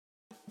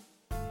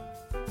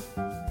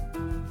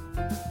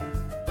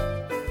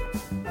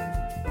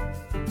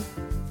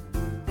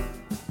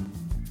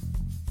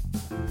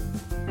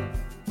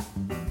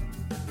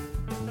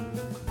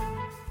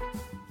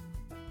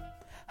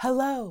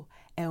Hello,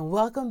 and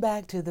welcome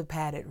back to the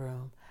Padded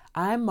Room.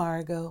 I'm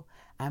Margot.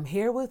 I'm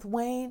here with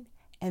Wayne,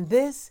 and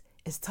this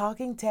is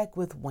Talking Tech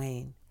with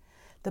Wayne,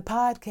 the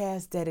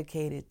podcast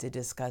dedicated to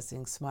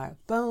discussing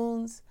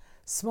smartphones,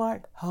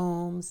 smart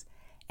homes,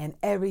 and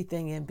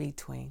everything in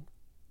between.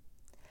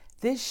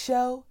 This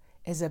show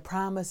is a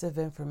promise of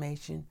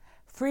information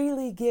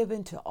freely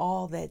given to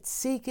all that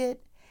seek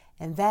it,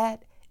 and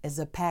that is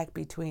a pact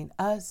between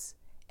us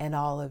and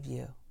all of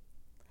you.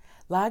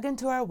 Log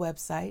into our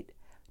website,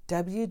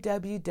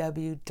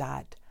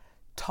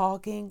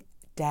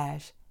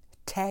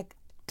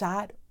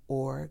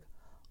 www.talking-tech.org,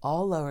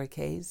 all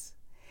lowercase,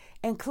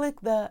 and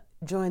click the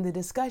Join the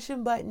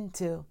Discussion button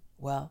to,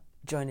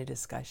 join the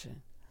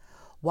discussion.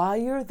 While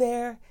you're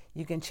there,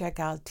 you can check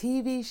out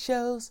TV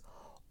shows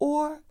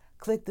or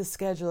click the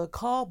Schedule a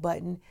Call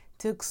button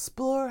to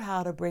explore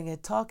how to bring a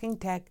Talking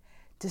Tech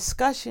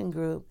discussion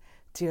group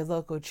to your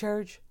local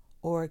church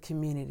or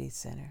community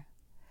center.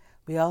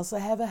 We also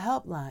have a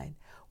helpline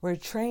where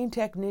trained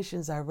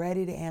technicians are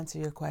ready to answer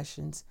your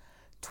questions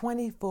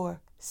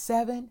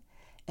 24/7,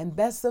 and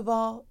best of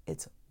all,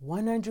 it's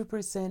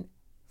 100%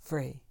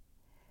 free.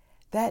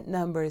 That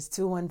number is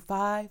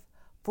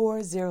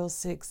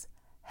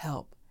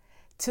 215-406-HELP,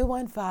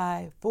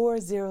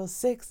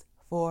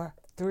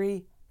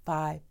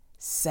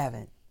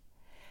 215-406-4357.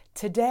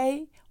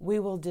 Today, we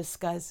will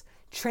discuss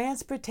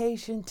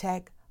transportation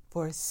tech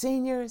for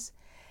seniors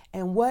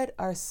and what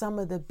are some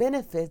of the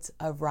benefits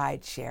of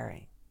ride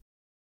sharing.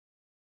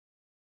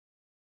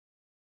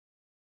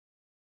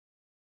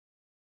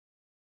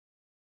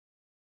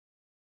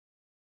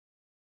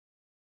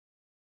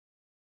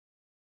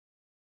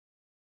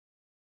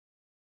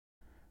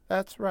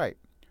 That's right.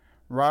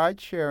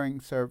 Ride-sharing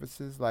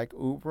services like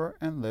Uber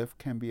and Lyft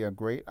can be a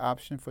great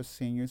option for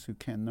seniors who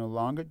can no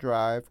longer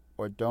drive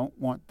or don't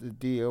want to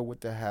deal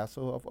with the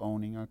hassle of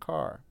owning a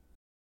car.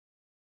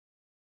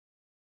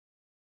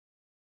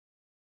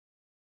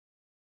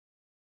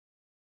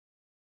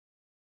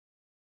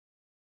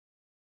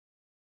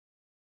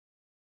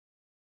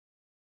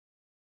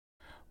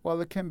 Well,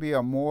 it can be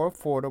a more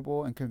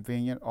affordable and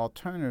convenient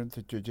alternative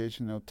to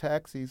traditional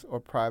taxis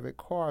or private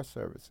car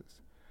services.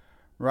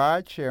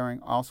 Ride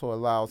sharing also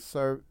allows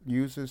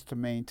users to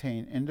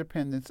maintain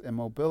independence and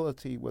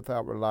mobility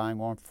without relying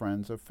on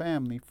friends or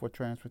family for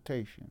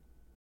transportation.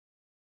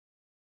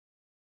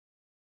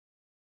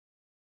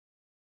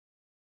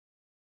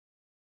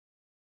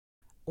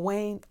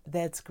 Wayne,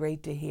 that's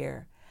great to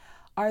hear.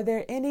 Are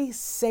there any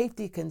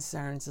safety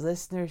concerns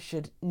listeners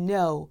should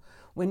know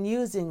when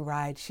using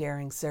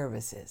ride-sharing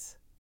services?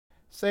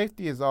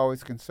 Safety is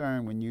always a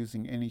concern when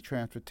using any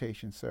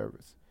transportation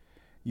service.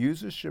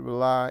 Users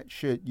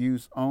should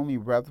use only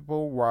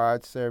reputable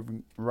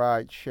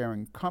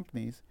ride-sharing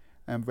companies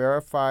and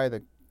verify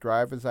the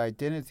driver's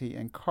identity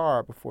and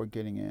car before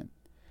getting in.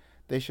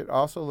 They should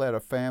also let a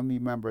family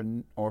member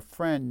or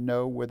friend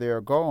know where they are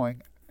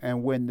going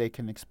and when they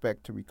can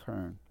expect to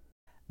return.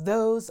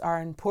 Those are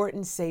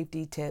important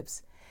safety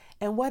tips.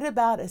 And what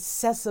about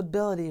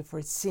accessibility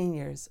for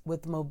seniors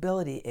with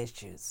mobility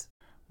issues?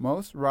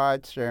 Most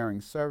ride-sharing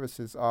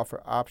services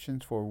offer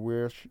options for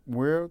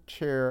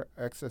wheelchair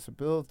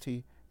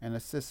accessibility and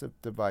assistive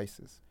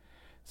devices.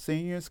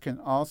 Seniors can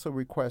also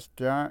request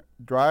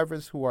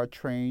drivers who are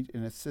trained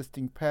in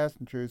assisting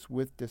passengers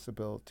with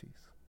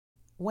disabilities.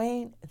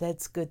 Wayne,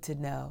 that's good to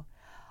know.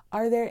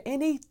 Are there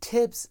any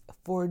tips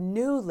for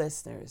new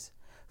listeners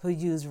who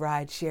use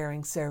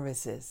ride-sharing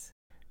services?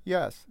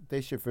 Yes, they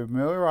should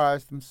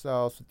familiarize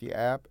themselves with the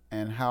app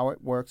and how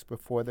it works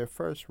before their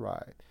first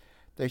ride.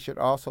 They should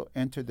also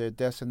enter their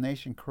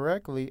destination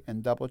correctly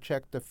and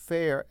double-check the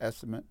fare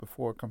estimate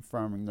before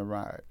confirming the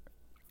ride.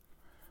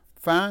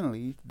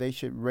 Finally, they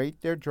should rate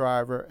their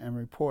driver and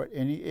report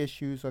any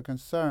issues or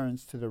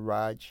concerns to the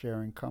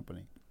ride-sharing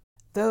company.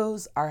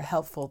 Those are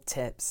helpful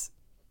tips.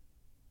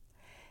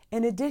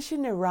 In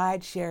addition to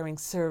ride-sharing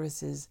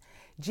services,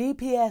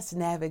 GPS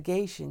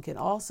navigation can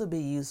also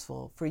be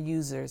useful for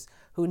users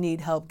who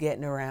need help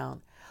getting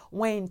around.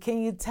 Wayne,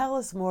 can you tell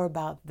us more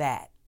about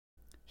that?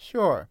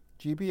 Sure.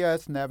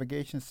 GPS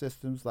navigation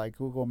systems like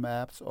Google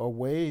Maps or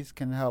Waze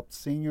can help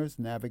seniors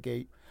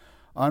navigate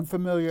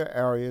unfamiliar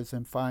areas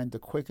and find the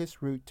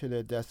quickest route to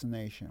their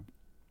destination.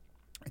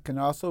 It can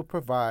also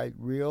provide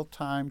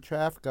real-time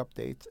traffic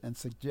updates and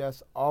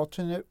suggest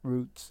alternate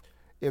routes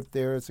if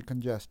there is a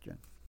congestion.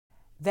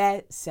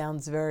 That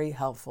sounds very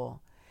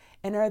helpful.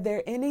 And are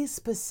there any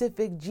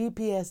specific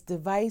GPS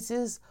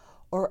devices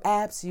or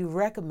apps you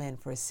recommend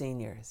for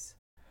seniors?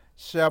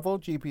 Several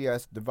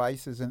GPS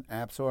devices and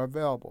apps are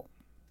available.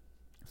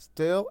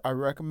 Still, I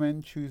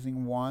recommend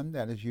choosing one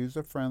that is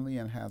user-friendly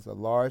and has a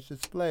large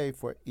display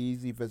for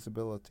easy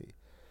visibility.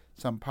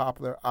 Some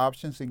popular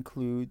options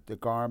include the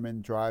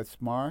Garmin Drive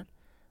Smart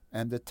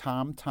and the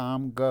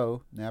TomTom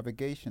Go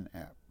navigation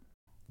app.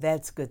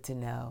 That's good to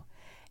know.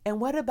 And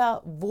what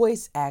about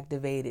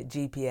voice-activated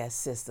GPS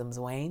systems,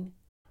 Wayne?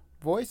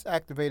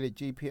 Voice-activated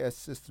GPS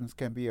systems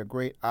can be a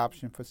great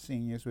option for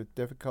seniors with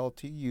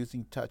difficulty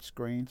using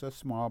touchscreens or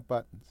small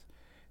buttons.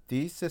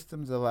 These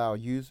systems allow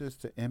users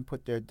to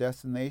input their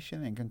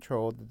destination and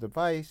control the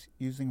device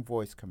using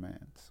voice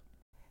commands.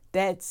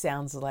 That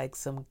sounds like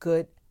some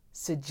good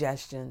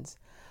suggestions.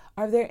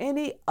 Are there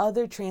any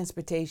other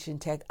transportation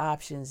tech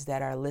options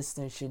that our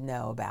listeners should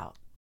know about?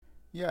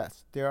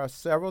 Yes, there are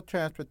several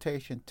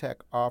transportation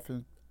tech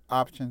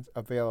options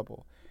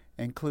available,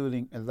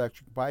 including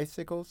electric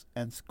bicycles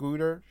and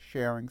scooter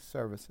sharing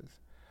services.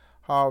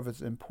 However,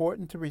 it's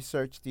important to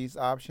research these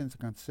options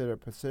and consider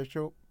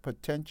potential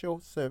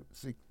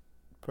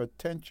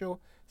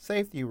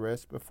safety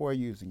risks before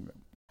using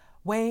them.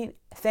 Wayne,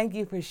 thank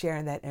you for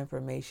sharing that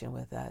information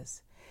with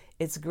us.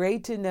 It's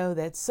great to know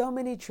that so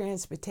many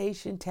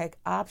transportation tech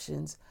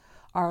options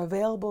are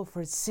available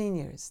for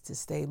seniors to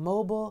stay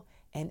mobile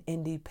and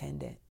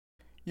independent.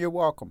 You're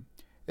welcome.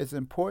 It's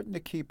important to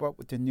keep up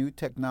with the new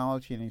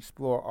technology and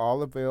explore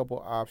all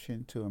available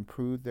options to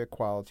improve their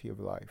quality of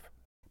life.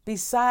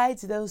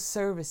 Besides those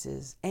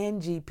services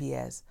and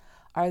GPS,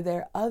 are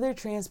there other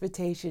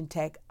transportation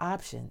tech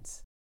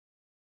options?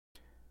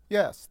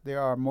 Yes,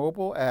 there are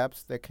mobile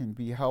apps that can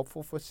be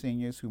helpful for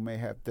seniors who may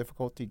have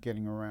difficulty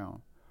getting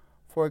around.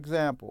 For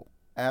example,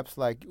 apps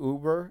like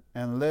Uber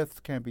and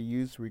Lyft can be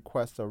used to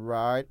request a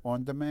ride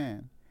on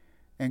demand.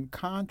 In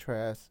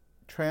contrast,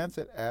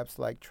 transit apps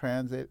like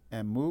Transit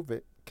and Move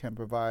It can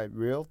provide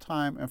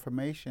real-time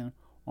information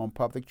on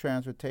public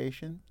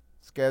transportation,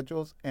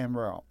 schedules, and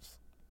routes.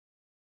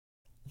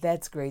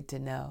 That's great to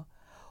know.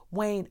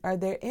 Wayne, are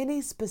there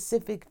any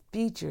specific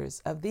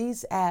features of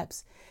these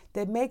apps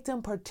that make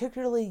them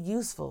particularly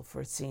useful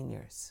for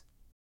seniors?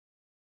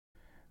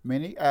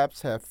 Many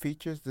apps have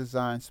features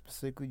designed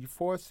specifically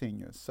for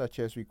seniors, such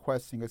as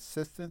requesting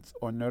assistance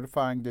or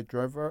notifying the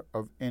driver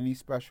of any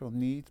special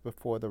needs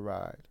before the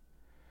ride.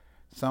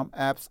 Some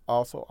apps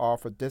also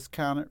offer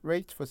discounted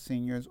rates for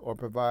seniors or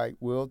provide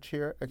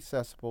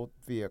wheelchair-accessible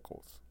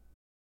vehicles.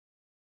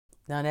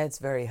 Now, that's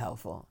very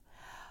helpful.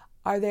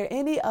 Are there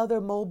any other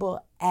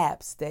mobile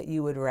apps that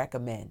you would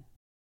recommend?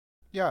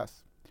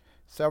 Yes,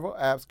 several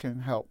apps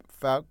can help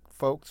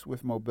folks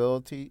with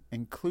mobility,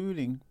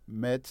 including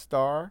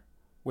MedStar,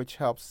 which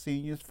helps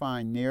seniors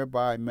find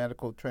nearby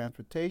medical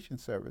transportation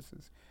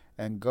services,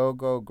 and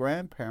GoGo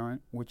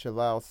Grandparent, which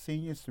allows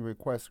seniors to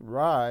request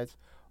rides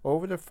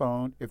over the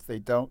phone if they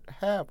don't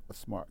have a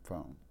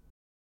smartphone.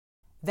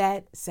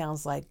 That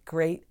sounds like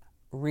great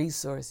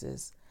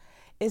resources.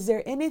 Is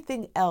there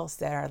anything else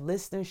that our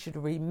listeners should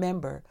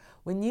remember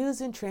when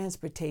using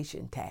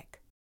transportation tech?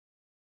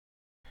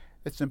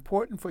 It's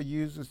important for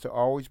users to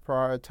always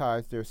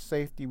prioritize their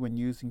safety when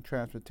using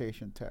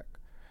transportation tech.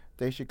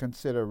 They should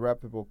consider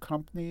reputable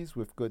companies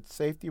with good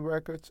safety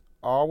records,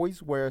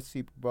 always wear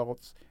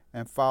seatbelts,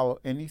 and follow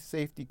any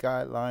safety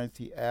guidelines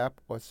the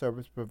app or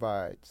service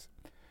provides.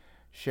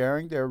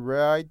 Sharing their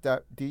ride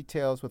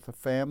details with a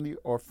family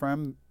or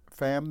friend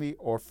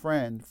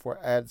for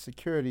added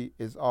security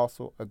is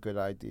also a good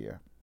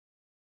idea.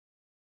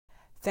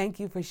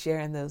 Thank you for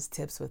sharing those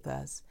tips with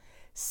us.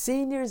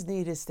 Seniors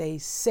need to stay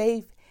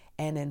safe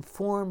and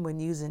informed when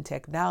using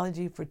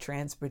technology for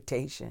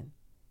transportation.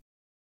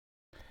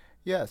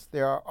 Yes,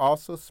 there are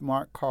also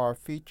smart car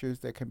features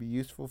that can be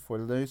useful for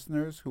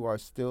listeners who are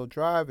still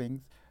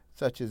driving,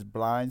 such as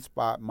blind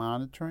spot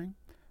monitoring,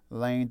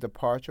 lane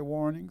departure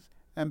warnings,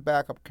 and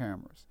backup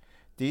cameras.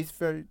 These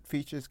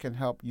features can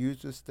help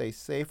users stay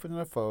safe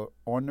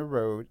on the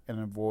road and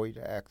avoid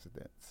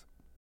accidents.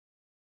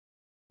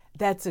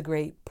 That's a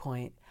great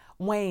point.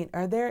 Wayne,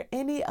 are there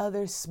any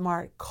other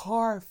smart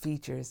car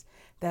features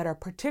that are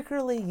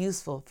particularly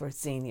useful for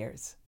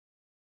seniors?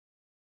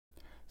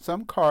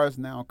 Some cars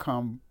now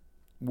come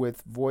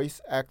with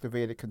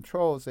voice-activated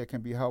controls that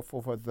can be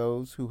helpful for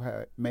those who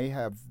may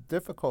have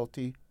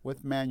difficulty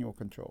with manual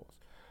controls.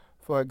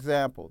 For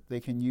example, they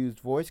can use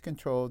voice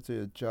control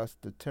to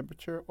adjust the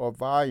temperature or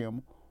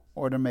volume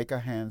or to make a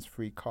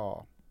hands-free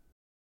call.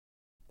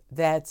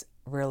 That's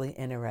really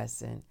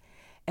interesting.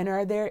 And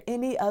are there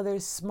any other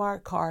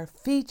smart car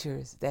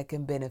features that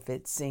can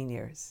benefit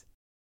seniors?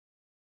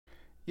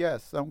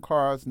 Yes, some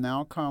cars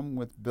now come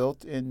with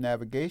built-in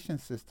navigation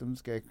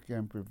systems that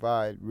can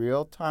provide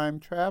real-time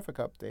traffic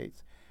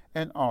updates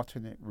and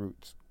alternate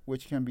routes,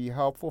 which can be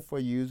helpful for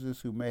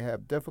users who may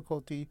have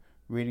difficulty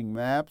reading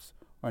maps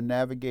or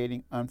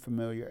navigating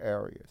unfamiliar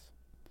areas.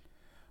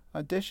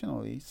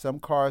 Additionally, some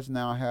cars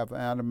now have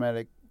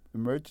automatic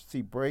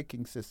emergency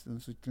braking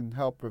systems which can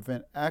help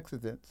prevent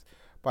accidents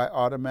by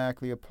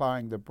automatically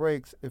applying the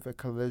brakes if a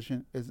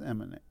collision is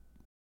imminent.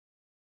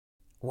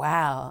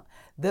 Wow,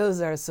 those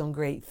are some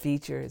great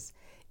features.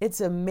 It's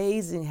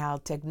amazing how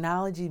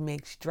technology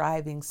makes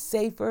driving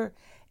safer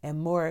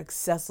and more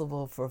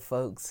accessible for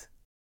folks.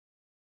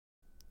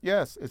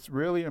 Yes, it's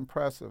really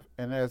impressive,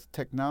 and as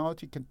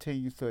technology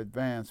continues to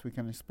advance, we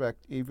can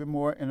expect even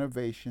more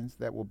innovations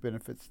that will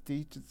benefit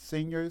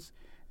seniors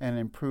and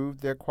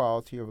improve their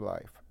quality of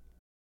life.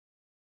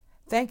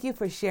 Thank you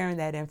for sharing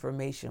that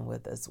information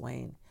with us,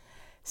 Wayne.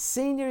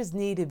 Seniors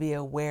need to be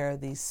aware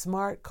of these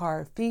smart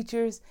car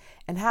features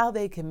and how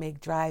they can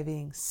make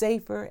driving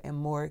safer and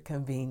more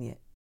convenient.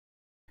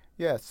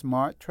 Yes,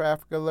 smart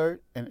traffic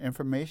alert and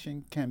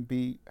information can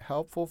be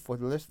helpful for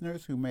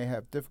listeners who may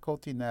have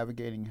difficulty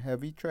navigating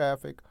heavy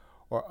traffic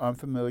or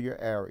unfamiliar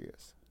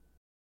areas.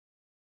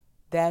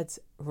 That's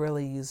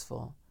really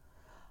useful.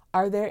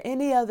 Are there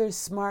any other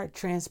smart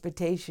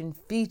transportation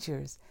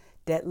features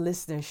that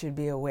listeners should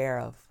be aware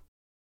of?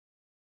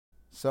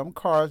 Some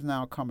cars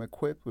now come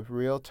equipped with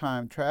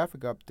real-time traffic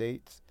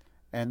updates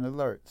and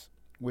alerts,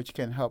 which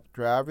can help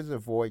drivers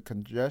avoid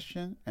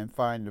congestion and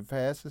find the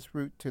fastest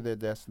route to their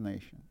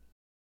destination.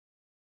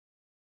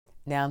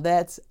 Now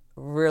that's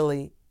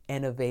really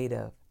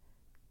innovative.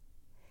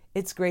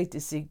 It's great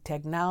to see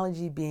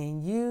technology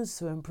being used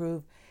to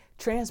improve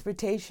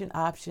transportation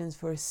options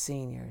for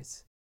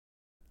seniors.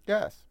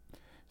 Yes,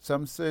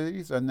 some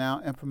cities are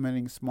now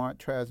implementing smart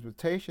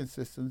transportation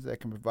systems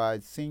that can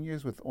provide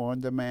seniors with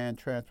on-demand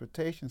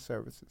transportation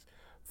services.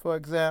 For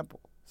example,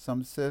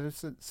 some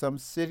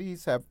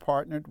cities have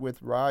partnered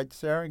with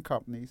ride-sharing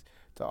companies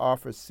to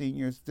offer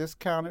seniors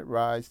discounted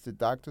rides to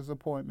doctor's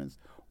appointments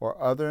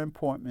or other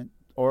important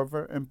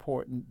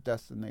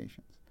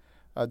destinations.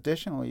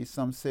 Additionally,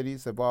 some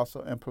cities have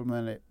also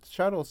implemented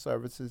shuttle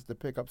services to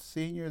pick up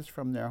seniors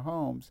from their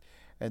homes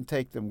and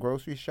take them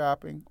grocery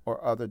shopping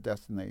or other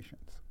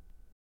destinations.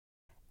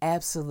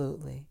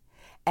 Absolutely.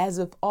 As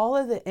with all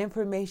of the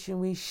information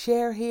we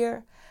share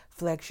here,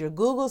 flex your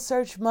Google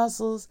search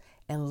muscles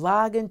and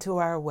log into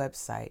our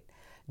website,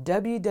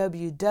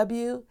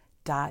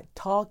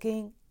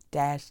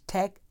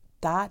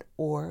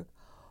 www.talking-tech.org,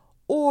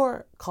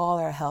 or call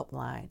our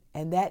helpline,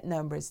 and that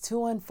number is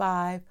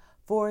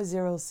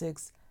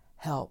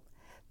 215-406-HELP.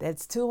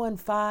 That's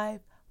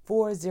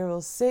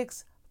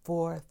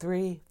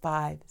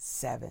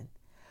 215-406-4357.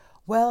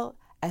 Well,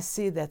 I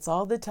see that's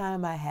all the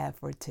time I have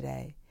for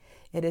today.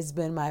 It has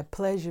been my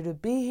pleasure to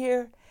be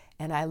here,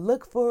 and I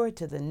look forward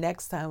to the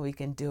next time we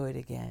can do it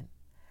again.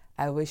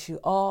 I wish you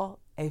all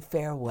a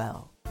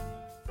farewell.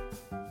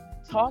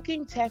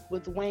 Talking Tech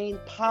with Wayne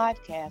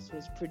podcast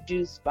was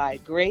produced by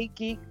Great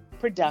Geek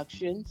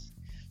Productions,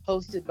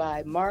 hosted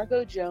by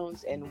Margot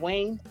Jones and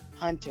Wayne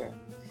Hunter.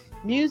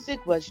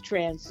 Music was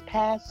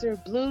Transpasser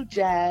Blue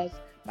Jazz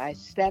by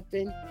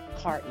Stephen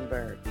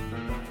Kartenberg.